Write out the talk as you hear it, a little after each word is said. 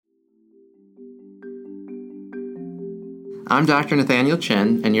I'm Dr. Nathaniel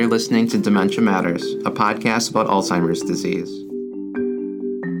Chin, and you're listening to Dementia Matters, a podcast about Alzheimer's disease.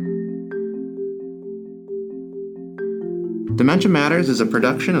 Dementia Matters is a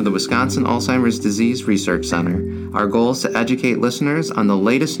production of the Wisconsin Alzheimer's Disease Research Center. Our goal is to educate listeners on the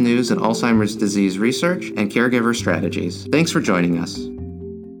latest news in Alzheimer's disease research and caregiver strategies. Thanks for joining us.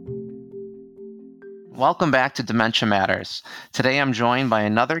 Welcome back to Dementia Matters. Today I'm joined by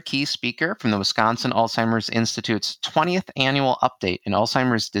another key speaker from the Wisconsin Alzheimer's Institute's 20th Annual Update in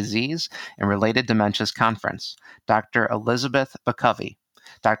Alzheimer's Disease and Related Dementias Conference, Dr. Elizabeth Bacovey.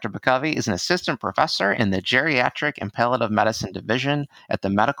 Dr. Bacovey is an assistant professor in the Geriatric and Palliative Medicine Division at the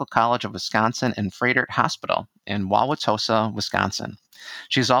Medical College of Wisconsin and Froedtert Hospital in Wauwatosa, Wisconsin.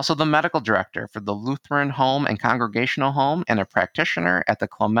 She's also the medical director for the Lutheran Home and Congregational Home and a practitioner at the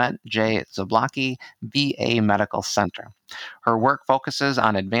Clement J. Zablocki VA Medical Center. Her work focuses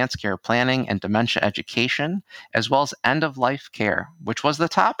on advanced care planning and dementia education, as well as end-of-life care, which was the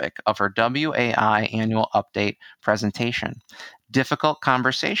topic of her WAI Annual Update presentation, Difficult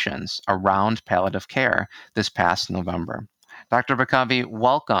Conversations Around Palliative Care, this past November. Dr. Bacovey,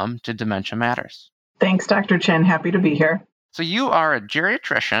 welcome to Dementia Matters. Thanks, Dr. Chin. Happy to be here. So you are a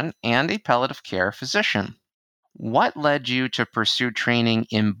geriatrician and a palliative care physician. What led you to pursue training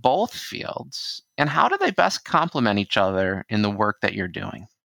in both fields, and how do they best complement each other in the work that you're doing?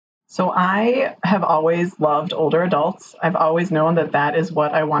 So I have always loved older adults. I've always known that that is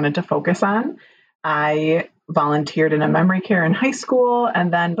what I wanted to focus on. I volunteered in a memory care in high school,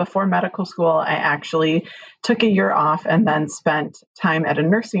 and then before medical school, I actually took a year off and then spent time at a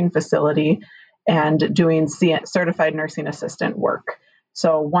nursing facility and doing certified nursing assistant work.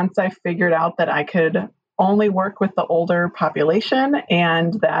 So once I figured out that I could only work with the older population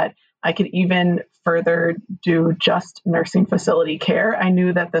and that I could even further do just nursing facility care, I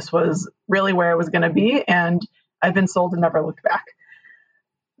knew that this was really where I was going to be, and I've been sold and never looked back.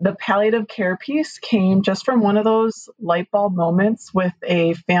 The palliative care piece came just from one of those light bulb moments with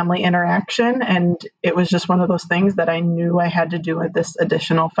a family interaction, and it was just one of those things that I knew I had to do with this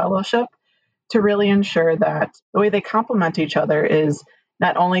additional fellowship to really ensure that the way they complement each other is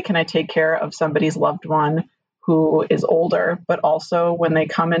not only can I take care of somebody's loved one who is older, but also when they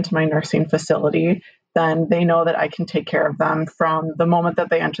come into my nursing facility, then they know that I can take care of them from the moment that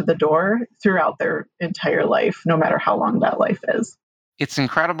they enter the door throughout their entire life, no matter how long that life is. It's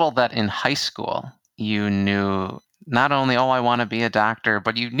incredible that in high school, you knew not only, I want to be a doctor,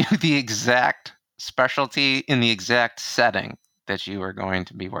 but you knew the exact specialty in the exact setting that you were going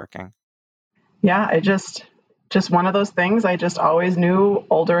to be working. Yeah, I just one of those things. I just always knew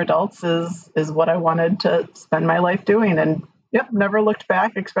older adults is what I wanted to spend my life doing. And never looked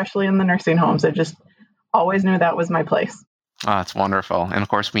back, especially in the nursing homes. I just always knew that was my place. Oh, that's wonderful. And of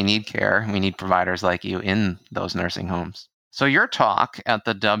course, we need care. We need providers like you in those nursing homes. So your talk at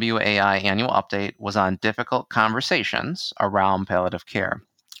the WAI Annual Update was on difficult conversations around palliative care.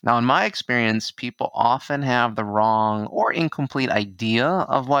 Now, in my experience, people often have the wrong or incomplete idea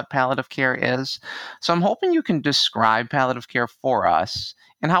of what palliative care is. So I'm hoping you can describe palliative care for us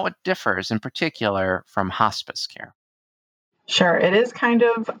and how it differs in particular from hospice care. Sure. It is kind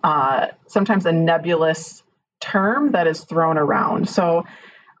of sometimes a nebulous term that is thrown around. So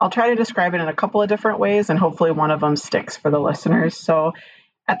I'll try to describe it in a couple of different ways, and hopefully one of them sticks for the listeners. So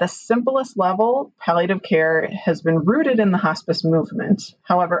at the simplest level, palliative care has been rooted in the hospice movement.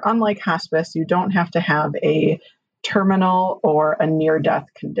 However, unlike hospice, you don't have to have a terminal or a near-death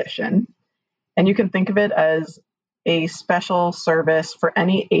condition. And you can think of it as a special service for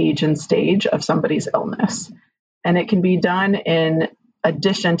any age and stage of somebody's illness. And it can be done in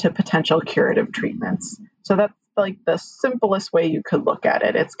addition to potential curative treatments. So that's like the simplest way you could look at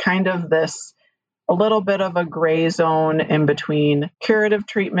it. It's kind of this a little bit of a gray zone in between curative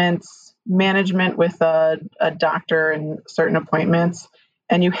treatments, management with a doctor and certain appointments.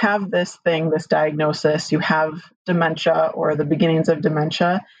 And you have this diagnosis, you have dementia or the beginnings of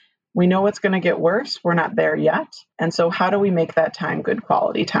dementia. We know it's going to get worse. We're not there yet. And so how do we make that time good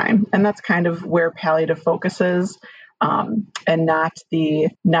quality time? And that's kind of where palliative focuses. And not the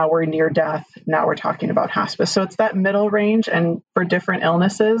now we're near death, now we're talking about hospice. So it's that middle range. And for different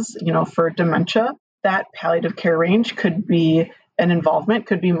illnesses, for dementia, that palliative care range could be an involvement,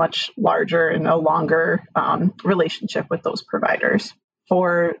 could be much larger and a longer relationship with those providers.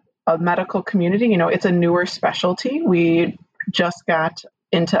 For a medical community, it's a newer specialty. We just got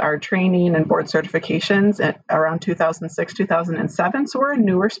into our training and board certifications at around 2006, 2007. So we're a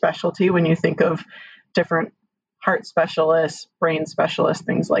newer specialty when you think of different heart specialists, brain specialists,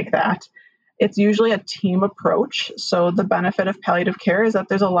 things like that. It's usually a team approach. So the benefit of palliative care is that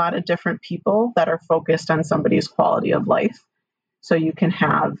there's a lot of different people that are focused on somebody's quality of life. So you can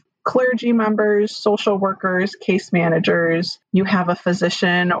have clergy members, social workers, case managers. You have a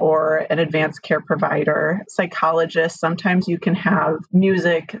physician or an advanced care provider, psychologist. Sometimes you can have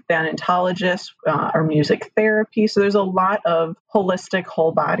music thanatologists or music therapy. So there's a lot of holistic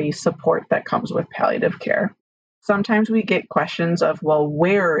whole body support that comes with palliative care. Sometimes we get questions of, well,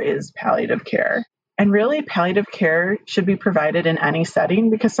 where is palliative care? And really, palliative care should be provided in any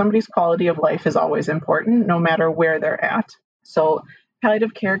setting because somebody's quality of life is always important, no matter where they're at. So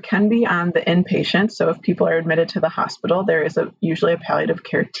palliative care can be on the inpatient. So if people are admitted to the hospital, there is usually a palliative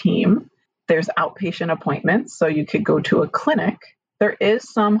care team. There's outpatient appointments, so you could go to a clinic. There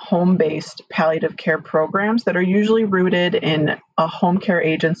is some home-based palliative care programs that are usually rooted in a home care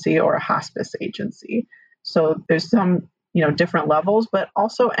agency or a hospice agency. So there's some, different levels, but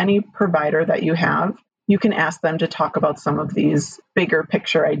also any provider that you have, you can ask them to talk about some of these bigger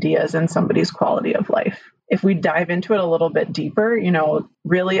picture ideas in somebody's quality of life. If we dive into it a little bit deeper,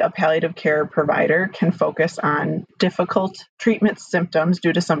 really a palliative care provider can focus on difficult treatment symptoms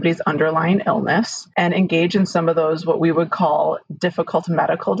due to somebody's underlying illness and engage in some of those, what we would call difficult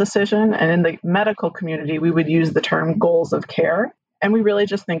medical decision. And in the medical community, we would use the term goals of care. And we really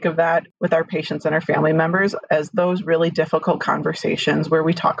just think of that with our patients and our family members as those really difficult conversations where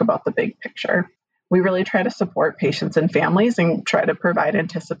we talk about the big picture. We really try to support patients and families and try to provide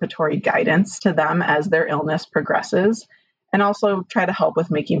anticipatory guidance to them as their illness progresses, and also try to help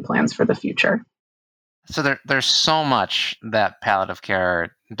with making plans for the future. So there's so much that palliative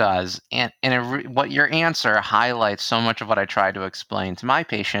care does, and what your answer highlights so much of what I try to explain to my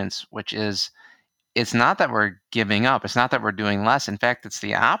patients, which is it's not that we're giving up. It's not that we're doing less. In fact, it's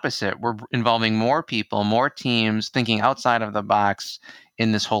the opposite. We're involving more people, more teams, thinking outside of the box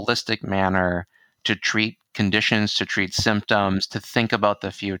in this holistic manner to treat conditions, to treat symptoms, to think about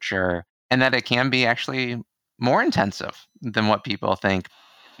the future, and that it can be actually more intensive than what people think.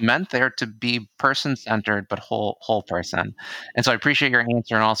 Meant there to be person-centered, but whole person. And so I appreciate your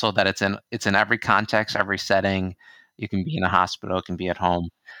answer, and also that it's in every context, every setting. You can be in a hospital, it can be at home,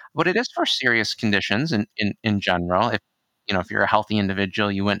 but it is for serious conditions in general. If you're a healthy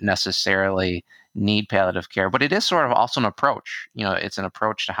individual, you wouldn't necessarily need palliative care, but it is sort of also an approach. It's an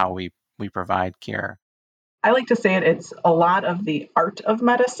approach to how we provide care. I like to say it's a lot of the art of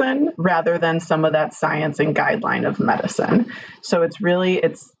medicine rather than some of that science and guideline of medicine. So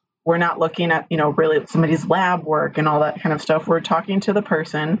we're not looking at, really somebody's lab work and all that kind of stuff. We're talking to the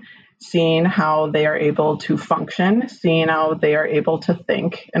person, seeing how they are able to function, seeing how they are able to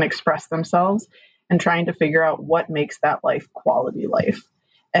think and express themselves, and trying to figure out what makes that life quality life.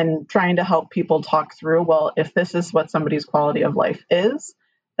 And trying to help people talk through, well, if this is what somebody's quality of life is,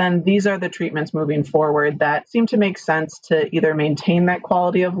 then these are the treatments moving forward that seem to make sense to either maintain that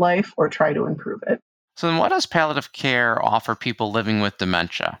quality of life or try to improve it. So then what does palliative care offer people living with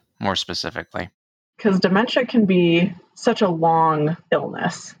dementia, more specifically? Because dementia can be such a long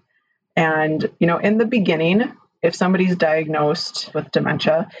illness. And, in the beginning, if somebody's diagnosed with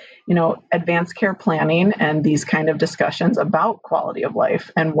dementia, advanced care planning and these kind of discussions about quality of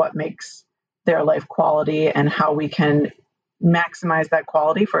life and what makes their life quality and how we can maximize that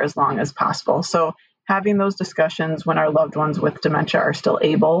quality for as long as possible. So having those discussions when our loved ones with dementia are still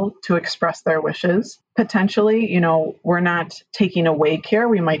able to express their wishes. Potentially, we're not taking away care.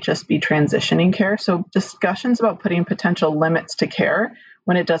 We might just be transitioning care. So discussions about putting potential limits to care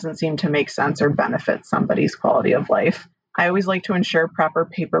when it doesn't seem to make sense or benefit somebody's quality of life. I always like to ensure proper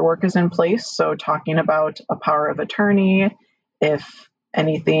paperwork is in place. So talking about a power of attorney, if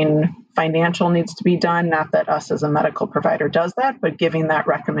anything financial needs to be done, not that us as a medical provider does that, but giving that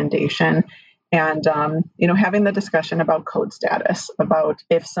recommendation. And, having the discussion about code status, about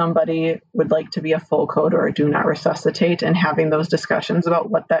if somebody would like to be a full code or a do not resuscitate, and having those discussions about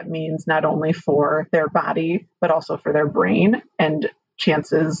what that means, not only for their body, but also for their brain and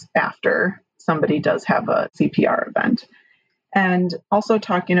chances after somebody does have a CPR event. And also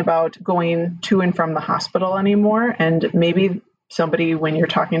talking about going to and from the hospital anymore, and maybe somebody, when you're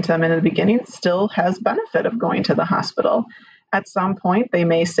talking to them in the beginning, still has benefit of going to the hospital. At some point, they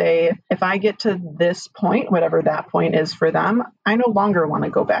may say, if I get to this point, whatever that point is for them, I no longer want to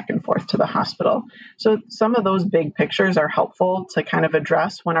go back and forth to the hospital. So some of those big pictures are helpful to kind of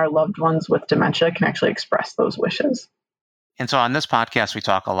address when our loved ones with dementia can actually express those wishes. And so on this podcast, we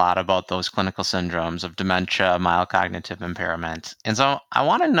talk a lot about those clinical syndromes of dementia, mild cognitive impairment. And so I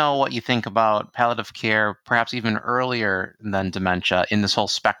want to know what you think about palliative care, perhaps even earlier than dementia, in this whole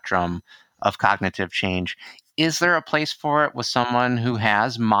spectrum of cognitive change. Is there a place for it with someone who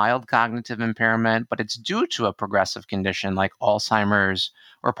has mild cognitive impairment, but it's due to a progressive condition like Alzheimer's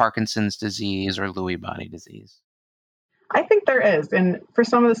or Parkinson's disease or Lewy body disease? I think there is. And for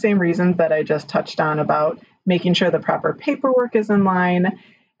some of the same reasons that I just touched on about making sure the proper paperwork is in line.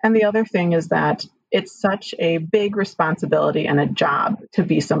 And the other thing is that it's such a big responsibility and a job to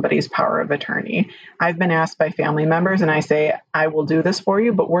be somebody's power of attorney. I've been asked by family members, and I say, I will do this for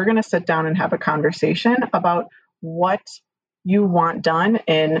you, but we're going to sit down and have a conversation about what you want done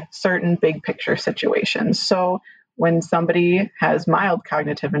in certain big picture situations. So when somebody has mild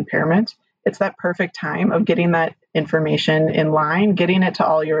cognitive impairment, it's that perfect time of getting that information in line, getting it to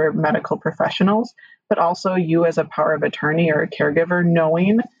all your medical professionals, but also you as a power of attorney or a caregiver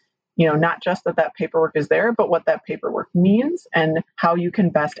knowing, not just that paperwork is there, but what that paperwork means and how you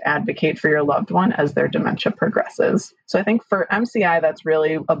can best advocate for your loved one as their dementia progresses. So I think for MCI, that's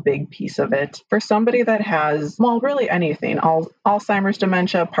really a big piece of it. For somebody that has, really anything, Alzheimer's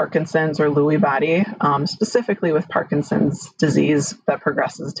dementia, Parkinson's, or Lewy body, specifically with Parkinson's disease that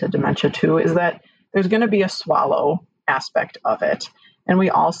progresses to dementia too, is that there's going to be a swallow aspect of it. And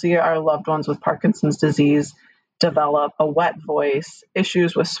we all see our loved ones with Parkinson's disease develop a wet voice,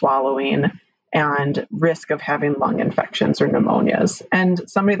 issues with swallowing, and risk of having lung infections or pneumonias. And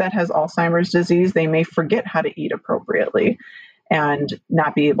somebody that has Alzheimer's disease, they may forget how to eat appropriately and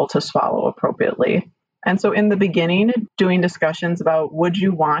not be able to swallow appropriately. And so in the beginning, doing discussions about would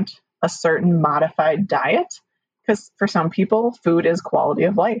you want a certain modified diet? Because for some people, food is quality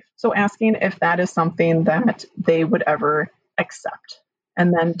of life. So asking if that is something that they would ever accept.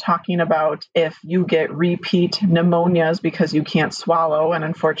 And then talking about if you get repeat pneumonias because you can't swallow, and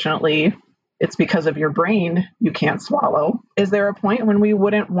unfortunately, it's because of your brain you can't swallow. Is there a point when you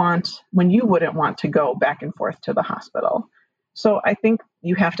wouldn't want to go back and forth to the hospital? So I think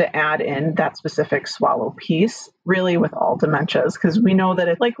you have to add in that specific swallow piece, really with all dementias, because we know that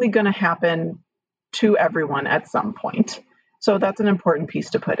it's likely going to happen to everyone at some point. So that's an important piece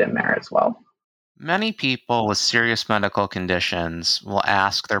to put in there as well. Many people with serious medical conditions will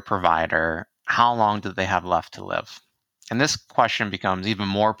ask their provider, how long do they have left to live? And this question becomes even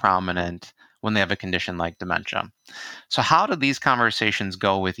more prominent when they have a condition like dementia. So how do these conversations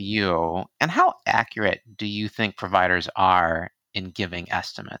go with you? And how accurate do you think providers are in giving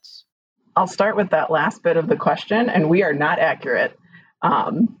estimates? I'll start with that last bit of the question, and we are not accurate.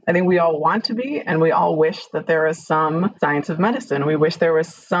 I think we all want to be, and we all wish that there was some science of medicine. We wish there was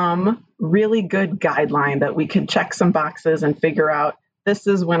some really good guideline that we could check some boxes and figure out this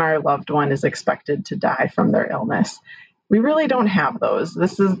is when our loved one is expected to die from their illness. We really don't have those.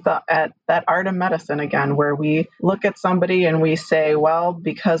 This is that art of medicine again, where we look at somebody and we say, well,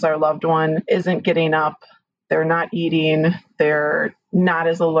 because our loved one isn't getting up, they're not eating, they're not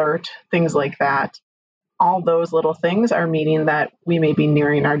as alert, things like that. All those little things are meaning that we may be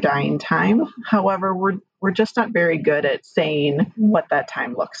nearing our dying time. However, we're just not very good at saying what that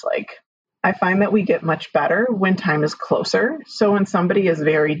time looks like. I find that we get much better when time is closer. So when somebody is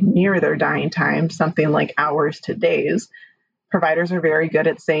very near their dying time, something like hours to days, providers are very good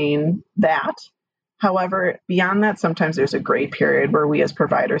at saying that. However, beyond that, sometimes there's a gray period where we as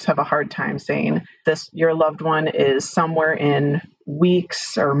providers have a hard time saying your loved one is somewhere in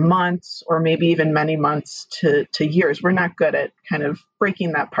weeks or months, or maybe even many months to years. We're not good at kind of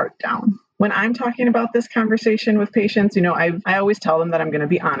breaking that part down. When I'm talking about this conversation with patients, I always tell them that I'm going to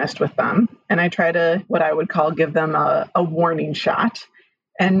be honest with them. And I try to, what I would call, give them a warning shot.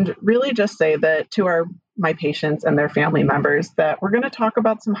 And really just say that to my patients and their family members that we're going to talk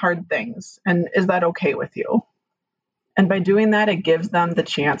about some hard things. And is that okay with you? And by doing that, it gives them the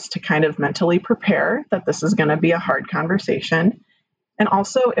chance to kind of mentally prepare that this is going to be a hard conversation. And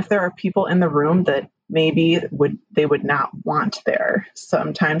also, if there are people in the room that maybe they would not want there.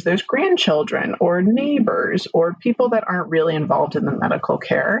 Sometimes there's grandchildren or neighbors or people that aren't really involved in the medical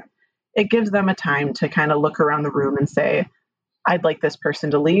care. It gives them a time to kind of look around the room and say, I'd like this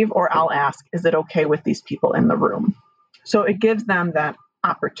person to leave, or I'll ask, is it okay with these people in the room? So it gives them that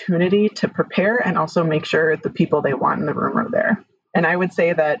opportunity to prepare and also make sure the people they want in the room are there. And I would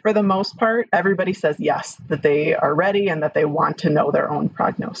say that for the most part, everybody says yes, that they are ready and that they want to know their own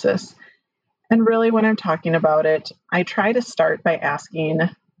prognosis. And really, when I'm talking about it, I try to start by asking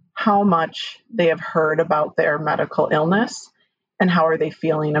how much they have heard about their medical illness and how are they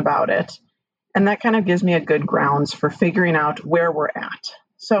feeling about it. And that kind of gives me a good grounds for figuring out where we're at.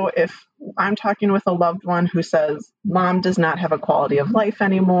 So if I'm talking with a loved one who says, Mom does not have a quality of life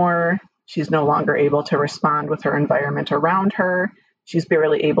anymore, she's no longer able to respond with her environment around her, she's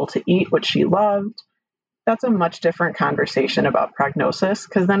barely able to eat what she loved, that's a much different conversation about prognosis,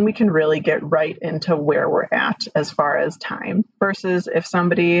 because then we can really get right into where we're at as far as time, versus if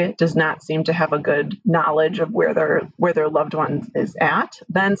somebody does not seem to have a good knowledge of where their loved one is at,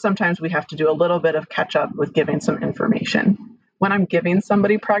 then sometimes we have to do a little bit of catch up with giving some information. When I'm giving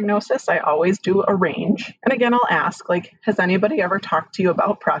somebody prognosis, I always do a range. And again, I'll ask, like, has anybody ever talked to you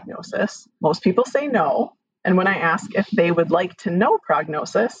about prognosis? Most people say no. And when I ask if they would like to know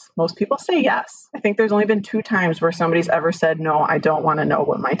prognosis, most people say yes. I think there's only been 2 times where somebody's ever said, no, I don't want to know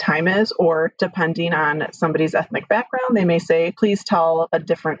what my time is. Or depending on somebody's ethnic background, they may say, please tell a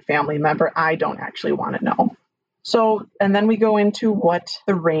different family member, I don't actually want to know. So, and then we go into what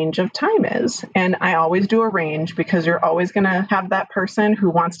the range of time is. And I always do a range because you're always going to have that person who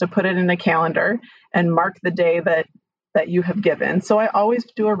wants to put it in a calendar and mark the day that you have given. So I always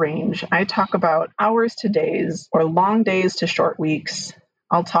do a range. I talk about hours to days, or long days to short weeks.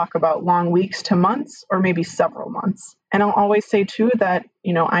 I'll talk about long weeks to months, or maybe several months. And I'll always say too that,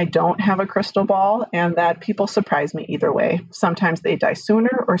 I don't have a crystal ball, and that people surprise me either way. Sometimes they die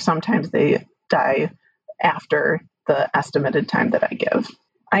sooner, or sometimes they die after the estimated time that I give.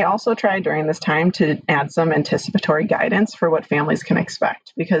 I also try during this time to add some anticipatory guidance for what families can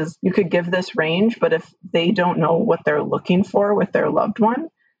expect, because you could give this range, but if they don't know what they're looking for with their loved one,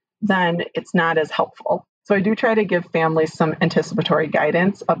 then it's not as helpful. So I do try to give families some anticipatory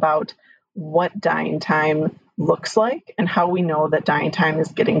guidance about what dying time looks like and how we know that dying time is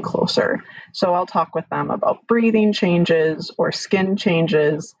getting closer. So I'll talk with them about breathing changes or skin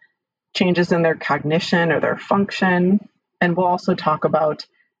changes, changes in their cognition or their function. And we'll also talk about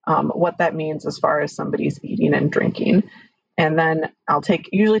what that means as far as somebody's eating and drinking. And then I'll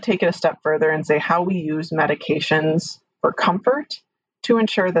usually take it a step further and say how we use medications for comfort to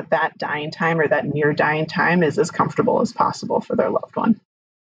ensure that dying time or that near dying time is as comfortable as possible for their loved one.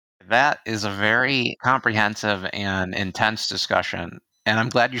 That is a very comprehensive and intense discussion. And I'm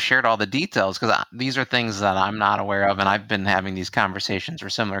glad you shared all the details, because these are things that I'm not aware of. And I've been having these conversations or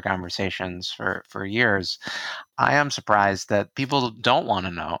similar conversations for years. I am surprised that people don't want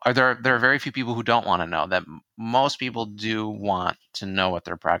to know, or there are very few people who don't want to know, that most people do want to know what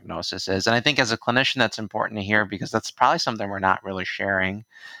their prognosis is. And I think as a clinician, that's important to hear, because that's probably something we're not really sharing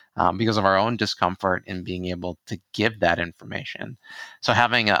because of our own discomfort in being able to give that information. So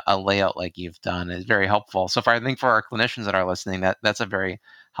having a layout like you've done is very helpful. So I think for our clinicians that are listening, that's a very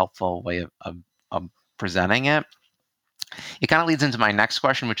helpful way of presenting it. It kind of leads into my next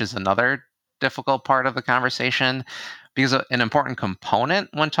question, which is another difficult part of the conversation, because an important component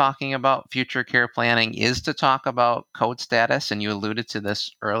when talking about future care planning is to talk about code status, and you alluded to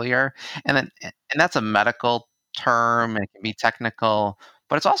this earlier. And that's a medical term, and it can be technical,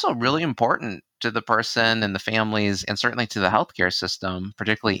 but it's also really important to the person and the families, and certainly to the healthcare system,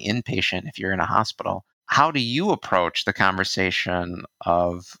 particularly inpatient if you're in a hospital. How do you approach the conversation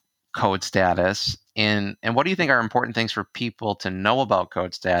of code status, and what do you think are important things for people to know about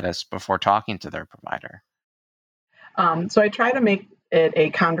code status before talking to their provider? So I try to make it a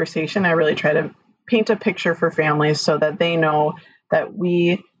conversation. I really try to paint a picture for families so that they know that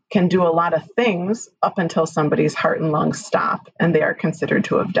we can do a lot of things up until somebody's heart and lungs stop and they are considered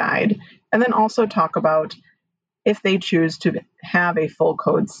to have died. And then also talk about, if they choose to have a full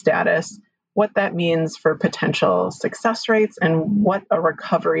code status, what that means for potential success rates and what a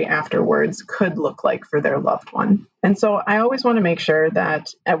recovery afterwards could look like for their loved one. And so I always want to make sure that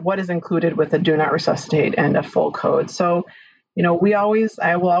at what is included with a do not resuscitate and a full code. So,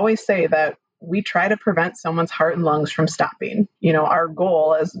 I will always say that we try to prevent someone's heart and lungs from stopping, our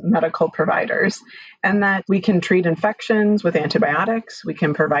goal as medical providers, and that we can treat infections with antibiotics, we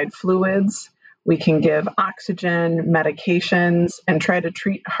can provide fluids, we can give oxygen, medications, and try to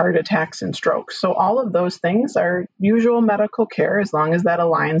treat heart attacks and strokes. So all of those things are usual medical care as long as that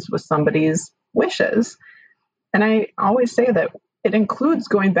aligns with somebody's wishes. And I always say that it includes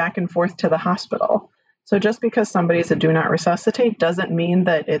going back and forth to the hospital. So just because somebody's a do not resuscitate doesn't mean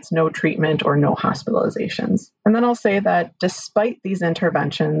that it's no treatment or no hospitalizations. And then I'll say that despite these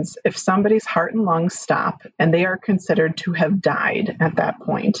interventions, if somebody's heart and lungs stop and they are considered to have died at that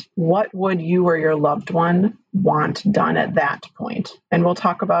point, what would you or your loved one want done at that point? And we'll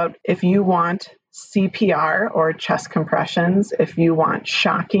talk about if you want CPR or chest compressions, if you want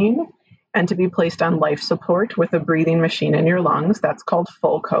shocking, and to be placed on life support with a breathing machine in your lungs, that's called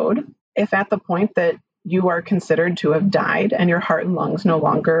full code. If at the point that you are considered to have died and your heart and lungs no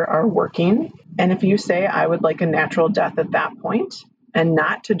longer are working, and if you say, I would like a natural death at that point and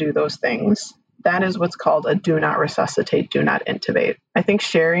not to do those things, that is what's called a do not resuscitate, do not intubate. I think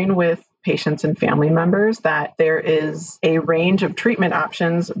sharing with patients and family members that there is a range of treatment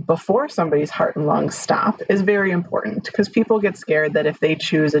options before somebody's heart and lungs stop is very important, because people get scared that if they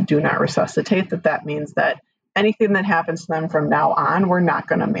choose a do not resuscitate, that means that anything that happens to them from now on, we're not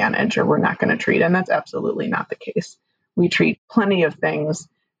going to manage or we're not going to treat. And that's absolutely not the case. We treat plenty of things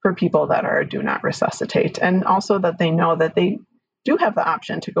for people that are do not resuscitate, and also that they know that they do have the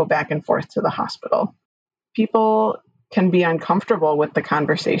option to go back and forth to the hospital. People can be uncomfortable with the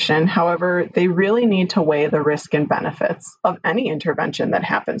conversation. However, they really need to weigh the risk and benefits of any intervention that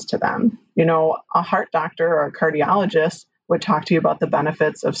happens to them. A heart doctor or a cardiologist would talk to you about the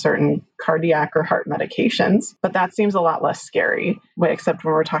benefits of certain cardiac or heart medications, but that seems a lot less scary, except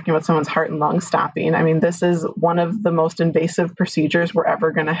when we're talking about someone's heart and lung stopping. I mean, this is one of the most invasive procedures we're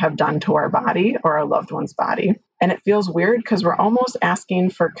ever going to have done to our body or our loved one's body. And it feels weird because we're almost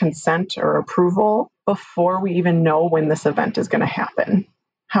asking for consent or approval before we even know when this event is going to happen.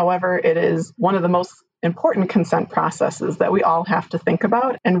 However, it is one of the most important consent processes that we all have to think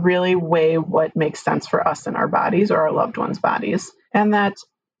about and really weigh what makes sense for us in our bodies or our loved ones' bodies. And that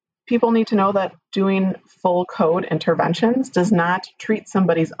people need to know that doing full code interventions does not treat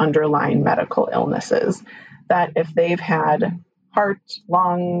somebody's underlying medical illnesses. That if they've had heart,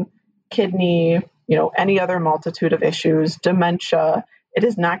 lung, kidney, any other multitude of issues, dementia, it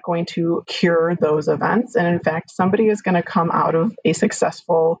is not going to cure those events. And in fact, somebody is going to come out of a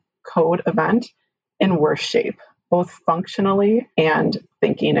successful code event in worse shape, both functionally and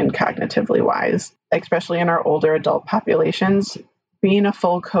thinking and cognitively wise. Especially in our older adult populations, being a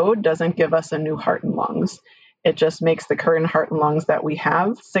full code doesn't give us a new heart and lungs. It just makes the current heart and lungs that we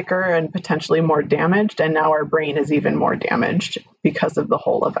have sicker and potentially more damaged, and now our brain is even more damaged because of the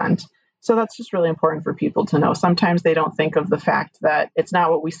whole event. So that's just really important for people to know. Sometimes they don't think of the fact that it's not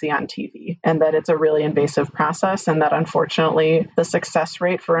what we see on TV, and that it's a really invasive process, and that unfortunately the success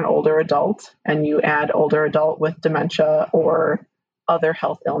rate for an older adult, and you add older adult with dementia or other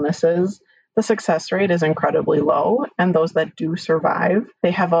health illnesses, the success rate is incredibly low. And those that do survive,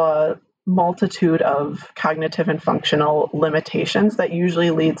 they have a multitude of cognitive and functional limitations that usually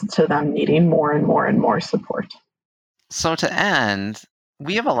leads to them needing more and more and more support. So to end,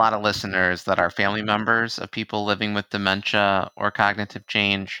 we have a lot of listeners that are family members of people living with dementia or cognitive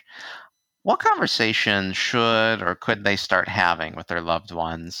change. What conversations should or could they start having with their loved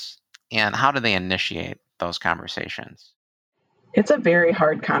ones? And how do they initiate those conversations? It's a very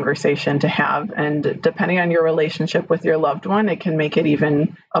hard conversation to have. And depending on your relationship with your loved one, it can make it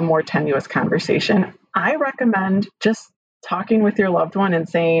even a more tenuous conversation. I recommend just talking with your loved one and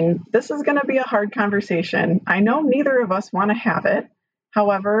saying, this is going to be a hard conversation. I know neither of us want to have it.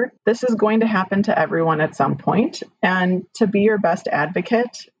 However, this is going to happen to everyone at some point. And to be your best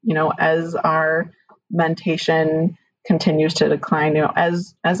advocate, as our mentation continues to decline,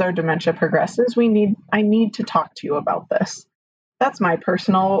 as our dementia progresses, I need to talk to you about this. That's my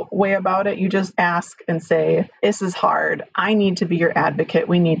personal way about it. You just ask and say, this is hard. I need to be your advocate.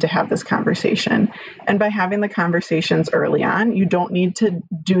 We need to have this conversation. And by having the conversations early on, you don't need to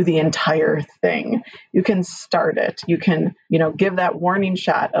do the entire thing. You can start it. You can, give that warning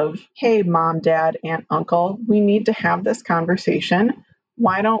shot of, hey, mom, dad, aunt, uncle, we need to have this conversation.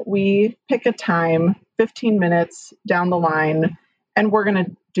 Why don't we pick a time, 15 minutes down the line, and we're going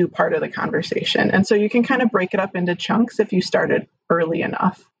to do part of the conversation. And so you can kind of break it up into chunks if you started early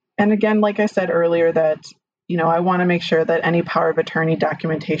enough. And again, like I said earlier, that, I want to make sure that any power of attorney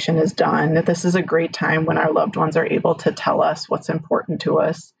documentation is done. That this is a great time when our loved ones are able to tell us what's important to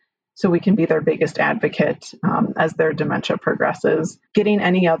us, so we can be their biggest advocate as their dementia progresses. Getting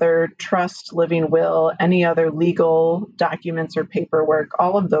any other trust, living will, any other legal documents or paperwork,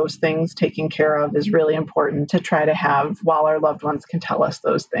 all of those things taken care of is really important to try to have while our loved ones can tell us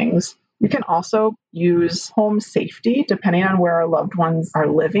those things. You can also use home safety, depending on where our loved ones are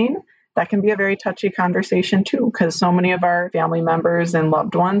living. That can be a very touchy conversation too, because so many of our family members and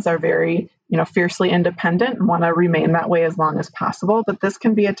loved ones are very, fiercely independent and want to remain that way as long as possible. But this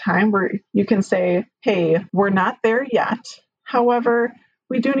can be a time where you can say, hey, we're not there yet. However,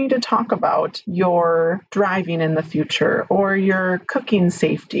 we do need to talk about your driving in the future, or your cooking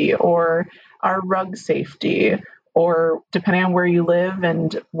safety, or our rug safety, or depending on where you live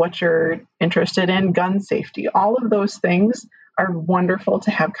and what you're interested in, gun safety. All of those things are wonderful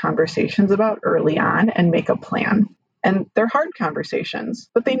to have conversations about early on and make a plan. And they're hard conversations,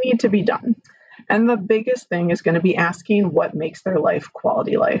 but they need to be done. And the biggest thing is going to be asking what makes their life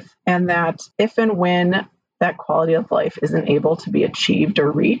quality life. And that if and when that quality of life isn't able to be achieved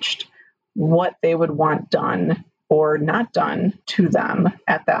or reached, what they would want done or not done to them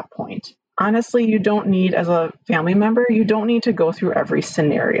at that point. Honestly, you don't need, as a family member, you don't need to go through every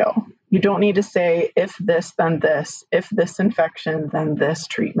scenario. You don't need to say, if this, then this, if this infection, then this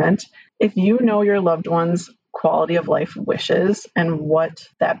treatment. If you know your loved one's quality of life wishes and what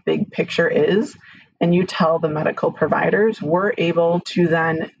that big picture is, and you tell the medical providers, we're able to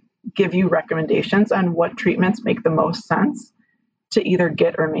then give you recommendations on what treatments make the most sense to either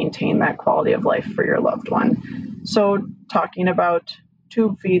get or maintain that quality of life for your loved one. So talking about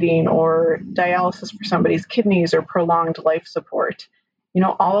tube feeding or dialysis for somebody's kidneys or prolonged life support,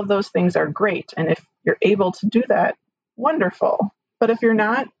 all of those things are great. And if you're able to do that, wonderful. But if you're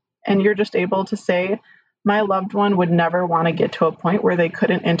not, and you're just able to say, my loved one would never want to get to a point where they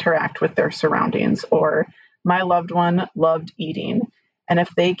couldn't interact with their surroundings, or my loved one loved eating, and if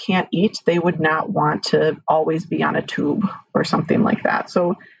they can't eat, they would not want to always be on a tube or something like that.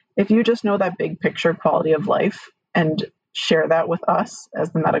 So if you just know that big picture quality of life and share that with us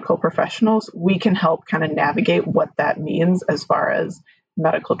as the medical professionals, we can help kind of navigate what that means as far as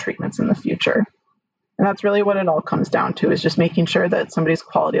medical treatments in the future. And that's really what it all comes down to, is just making sure that somebody's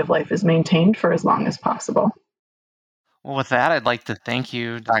quality of life is maintained for as long as possible. Well, with that, I'd like to thank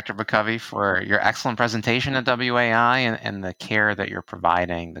you, Dr. McCovey, for your excellent presentation at WAI and the care that you're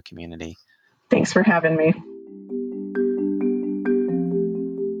providing the community. Thanks for having me.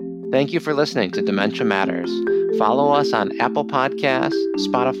 Thank you for listening to Dementia Matters. Follow us on Apple Podcasts,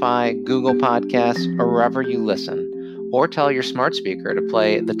 Spotify, Google Podcasts, or wherever you listen. Or tell your smart speaker to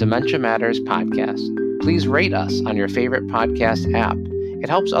play the Dementia Matters podcast. Please rate us on your favorite podcast app. It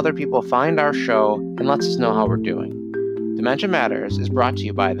helps other people find our show and lets us know how we're doing. Dementia Matters is brought to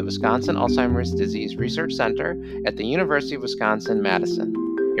you by the Wisconsin Alzheimer's Disease Research Center at the University of Wisconsin-Madison.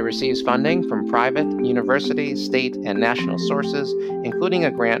 It receives funding from private, university, state, and national sources, including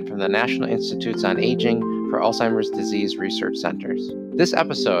a grant from the National Institutes on Aging for Alzheimer's Disease Research Centers. This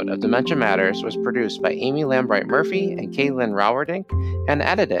episode of Dementia Matters was produced by Amy Lambright Murphy and Kaylin Rowerdink and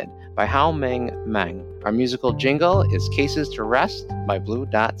edited by Hao Ming Meng. Our musical jingle is Cases to Rest by Blue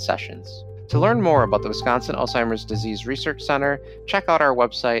Dot Sessions. To learn more about the Wisconsin Alzheimer's Disease Research Center, check out our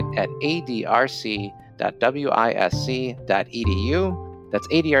website at adrc.wisc.edu. That's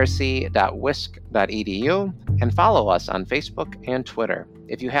adrc.wisc.edu, and follow us on Facebook and Twitter.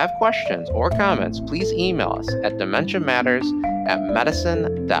 If you have questions or comments, please email us at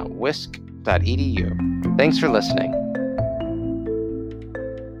dementiamatters@medicine.wisc.edu. Thanks for listening.